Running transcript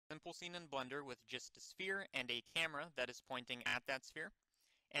simple scene in Blender with just a sphere and a camera that is pointing at that sphere.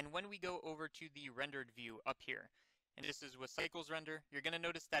 And when we go over to the rendered view up here, and this is with Cycles Render, you're going to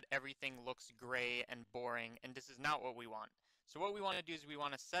notice that everything looks gray and boring, and this is not what we want. So what we want to do is we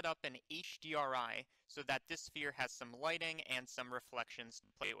want to set up an HDRI so that this sphere has some lighting and some reflections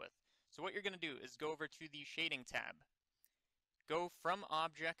to play with. So what you're going to do is go over to the Shading tab. Go from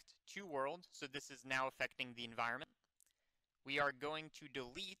Object to World, so this is now affecting the environment. We are going to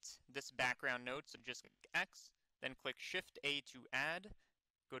delete this background node, so just click X, then click Shift-A to add,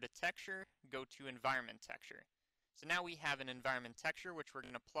 go to Texture, go to Environment Texture. So now we have an environment texture which we're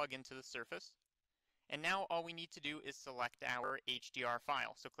going to plug into the surface. And now all we need to do is select our HDR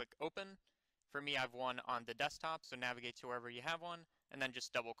file. So click Open. For me, I have one on the desktop, so navigate to wherever you have one, and then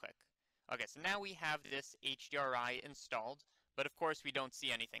just double click. Okay, so now we have this HDRI installed, but of course we don't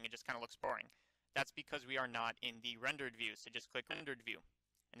see anything. It just kind of looks boring. That's because we are not in the rendered view, so just click Rendered View.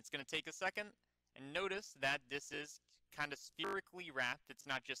 And it's going to take a second, and notice that this is kind of spherically wrapped. It's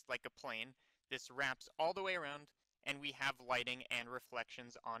not just like a plane. This wraps all the way around, and we have lighting and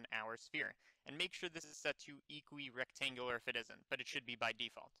reflections on our sphere. And make sure this is set to equi-rectangular if it isn't, but it should be by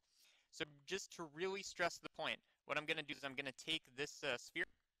default. So just to really stress the point, what I'm going to do is I'm going to take this sphere,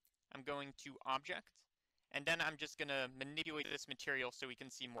 I'm going to Object, and then I'm just going to manipulate this material so we can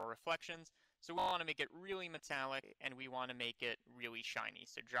see more reflections. So we want to make it really metallic, and we want to make it really shiny.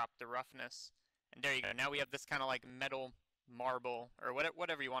 So drop the roughness, and there you go. Now we have this kind of like metal marble, or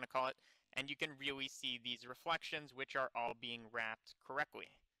whatever you want to call it, and you can really see these reflections, which are all being wrapped correctly.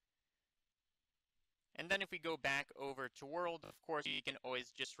 And then if we go back over to World, of course, you can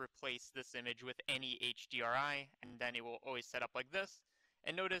always just replace this image with any HDRI, and then it will always set up like this.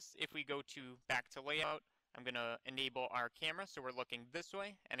 And notice if we go to back to Layout, I'm going to enable our camera so we're looking this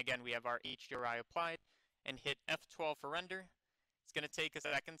way. And again, we have our HDRI applied, and hit F12 for render. It's going to take a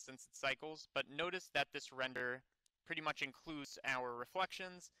second since it cycles, but notice that this render pretty much includes our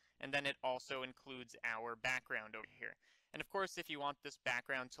reflections, and then it also includes our background over here. And of course, if you want this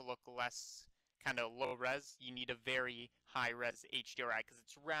background to look less kind of low res, you need a very high res HDRI because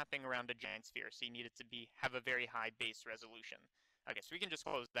it's wrapping around a giant sphere, so you need it to have a very high base resolution. Okay, so we can just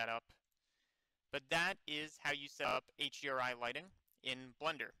close that up. But that is how you set up HDRI lighting in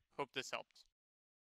Blender. Hope this helped.